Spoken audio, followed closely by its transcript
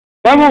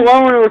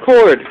Why won't it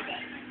record?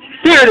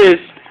 There it is.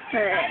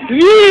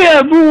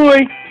 Yeah, boy.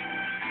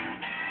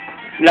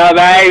 Little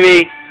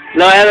baby.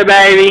 Little other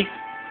baby.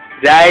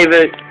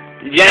 David.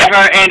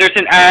 Jennifer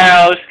Anderson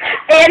Earls.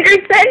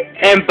 Anderson?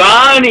 And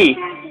Bonnie.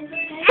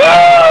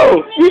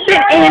 Woo! You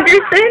said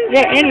Anderson?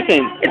 Yeah,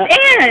 Anderson. It's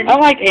Ann. I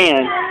like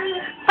Ann.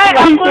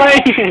 I'm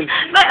playing.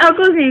 My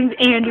uncle's name's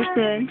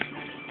Anderson.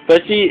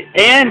 But see,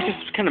 Ann's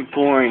just kind of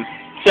boring.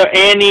 So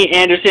Annie,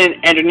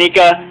 Anderson,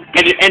 Andronika,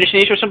 Anderson,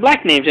 these were some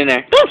black names in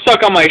there. Don't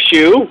suck on my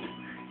shoe.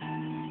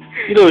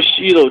 You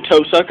little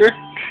toe sucker.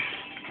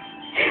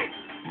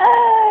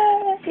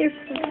 You're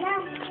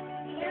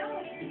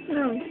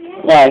no.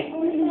 Why?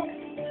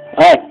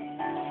 Why?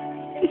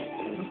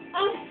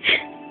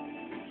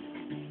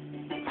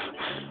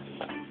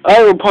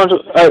 Oh,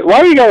 Rapunzel.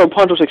 Why do you got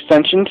Rapunzel's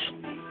extensions?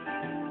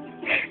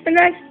 They're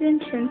not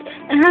extensions.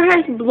 And her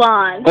hair's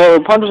blonde. Well,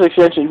 Rapunzel's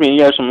extensions mean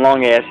you have some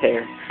long ass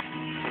hair.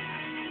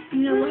 You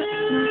know what?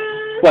 No.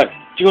 What?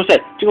 What you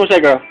gonna say,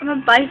 girl? I'm a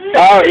bicycle.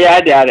 Oh, yeah,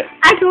 I doubt it.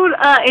 I told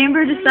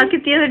Amber to suck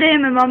it the other day,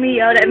 and my mommy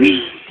yelled at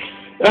me.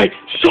 Hey,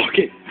 suck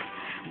it.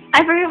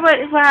 I forget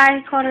what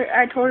I called her.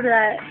 I told her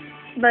that,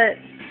 but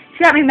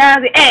she got me mad. I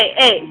was like,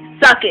 "Hey,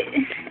 suck it."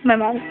 My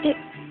mom.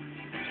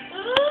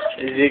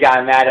 You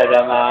got mad at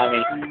the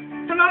mommy.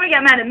 My mommy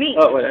got mad at me.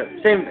 Oh, whatever.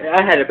 Same.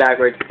 I had it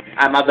backwards.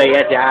 I'm a baby.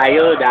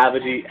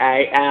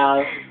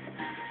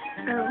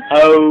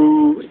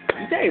 Oh,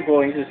 you say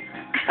boy.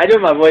 I do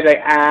my voice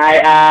like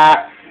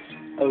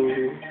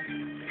oh.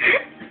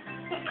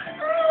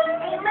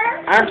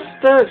 I'm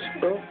stuck,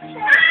 bro.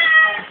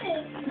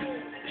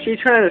 She's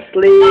trying to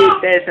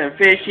sleep. There's some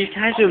fishy.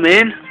 Can I zoom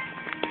in?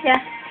 Yeah.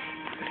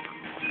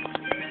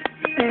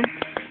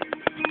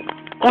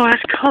 Oh,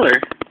 that's color.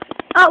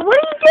 Oh, what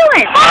are you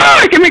doing? Oh,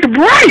 I can make it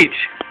bright.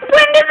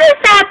 When did this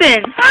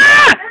happen?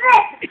 Ah!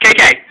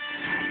 KK.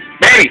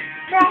 Baby.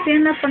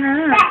 Stand up on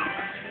her own.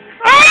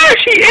 Oh,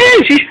 she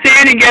is. She's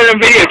standing getting a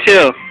video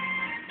too.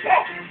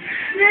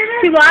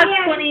 She lost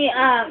 20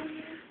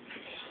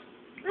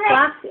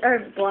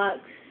 blocks.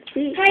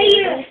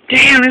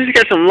 Damn, this has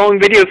got some long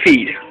video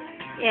feed.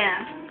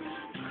 Yeah.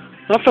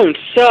 My phone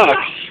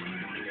sucks.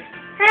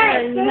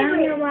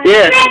 Yeah.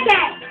 Yes.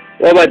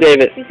 What about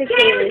David? She's a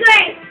David.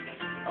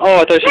 Oh,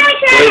 I thought she was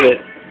David.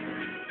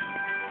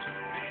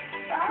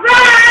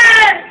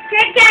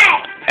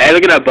 Hey,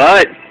 look at her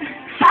butt.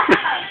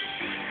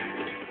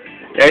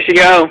 There she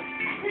go.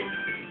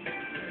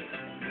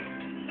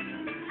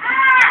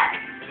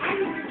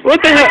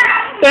 What the hell?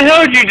 The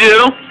hell did you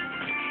do?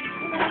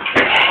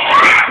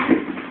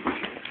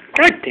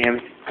 God damn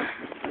it.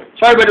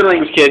 Sorry about the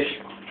language, kids.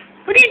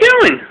 What are you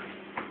doing?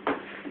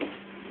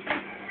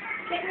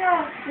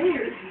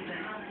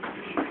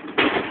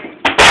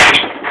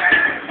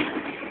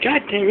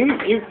 God damn,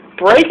 you're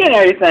breaking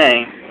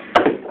everything.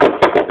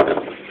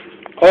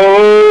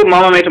 Oh,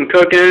 Mama made some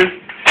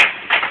cooking.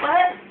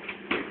 What?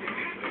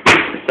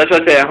 That's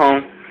what I say at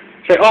home.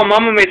 Say, oh,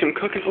 Mama made some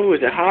cooking. Oh,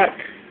 is it hot?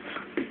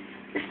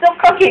 It's still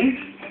cooking.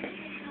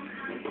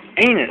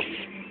 Anus.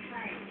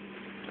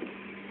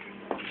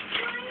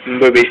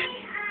 Boobies.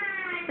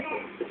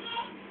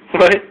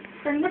 What?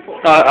 For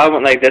nipples. I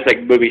went like this,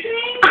 like boobies.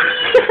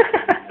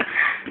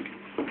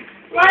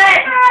 What?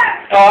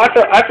 Oh,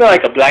 I feel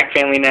like a black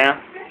family now.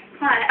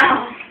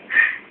 Oh.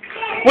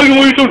 What, you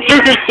want some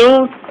chicken,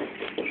 son?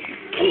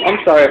 I'm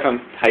sorry if I'm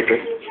hyper.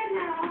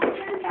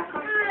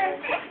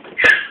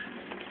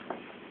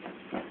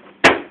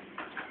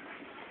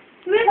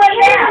 Move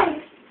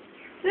down.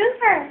 Move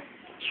her.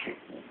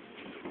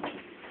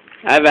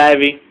 Hi,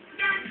 Ivy.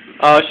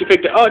 Oh, she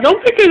picked it. Oh,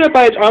 don't pick it up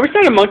by its arm. It's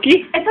not a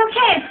monkey. It's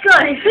okay. It's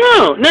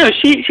good. No,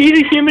 she's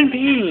a human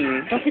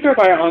being. Don't pick her up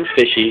by her arms,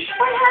 fishies.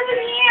 What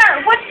happened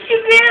here? What did you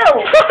do?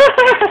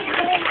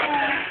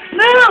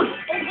 Move.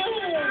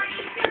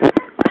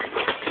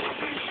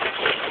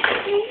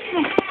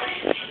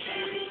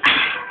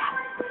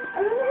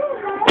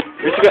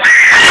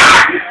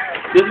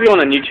 This is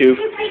going on YouTube.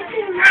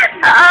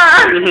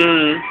 Ah,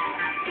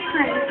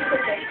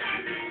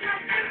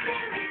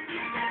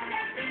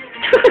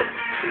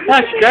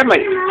 she grabbed my.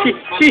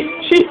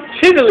 She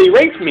chiselly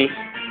raped me.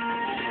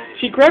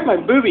 She grabbed my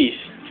boobies.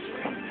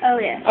 Oh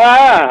yeah.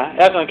 Ah,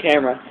 that's on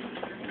camera.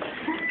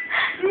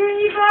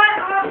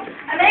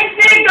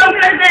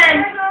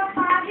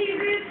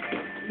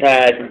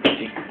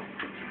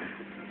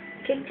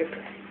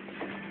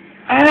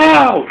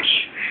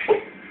 Ouch!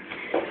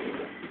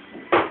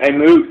 Hey,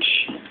 Mooch.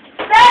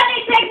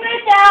 Daddy, take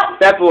Mooch out.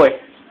 That boy,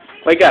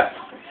 wake up.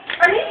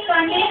 Are these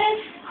fun, David?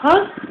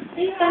 Huh?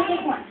 These fun,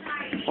 take one.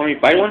 Want me to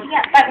bite one?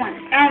 Yeah, bite one.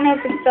 I don't know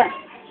if it's fun.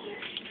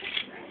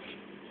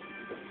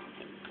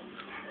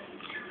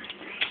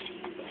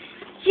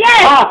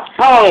 Yes!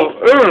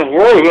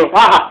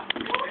 Ah,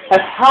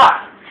 that's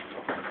hot.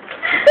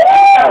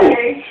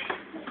 Sorry.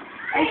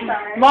 I'm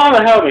sorry.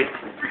 Mama, help me.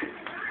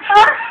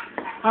 Huh?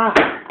 Ah.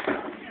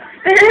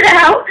 Spit it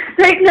out.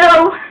 Like,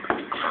 no.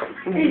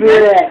 Are you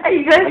good? Are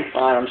you good? I'm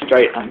fine. I'm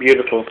straight. I'm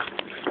beautiful.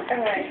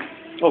 Alright.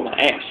 Oh, my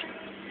ass.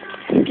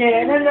 I'm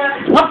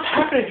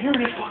tapping here in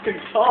this fucking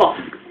song.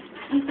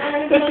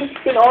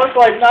 It's been on for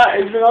like not.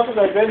 It's been on since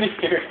I've been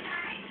here.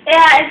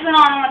 Yeah, it's been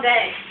on all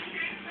day.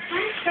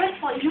 I'm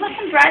stressful. You want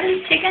some bread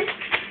and chicken?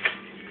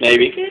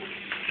 Maybe.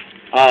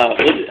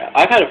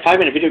 I've had a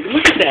 5-minute video.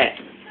 Look at that.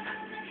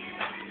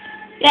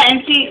 Yeah,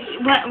 and see,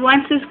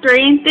 once this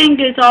green thing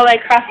goes all the way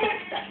across the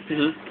stuff.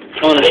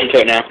 I want to listen to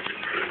it now.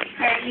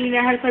 Alright, you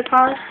know how to play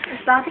pause?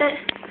 Stop it?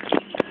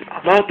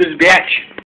 I'm out this bitch.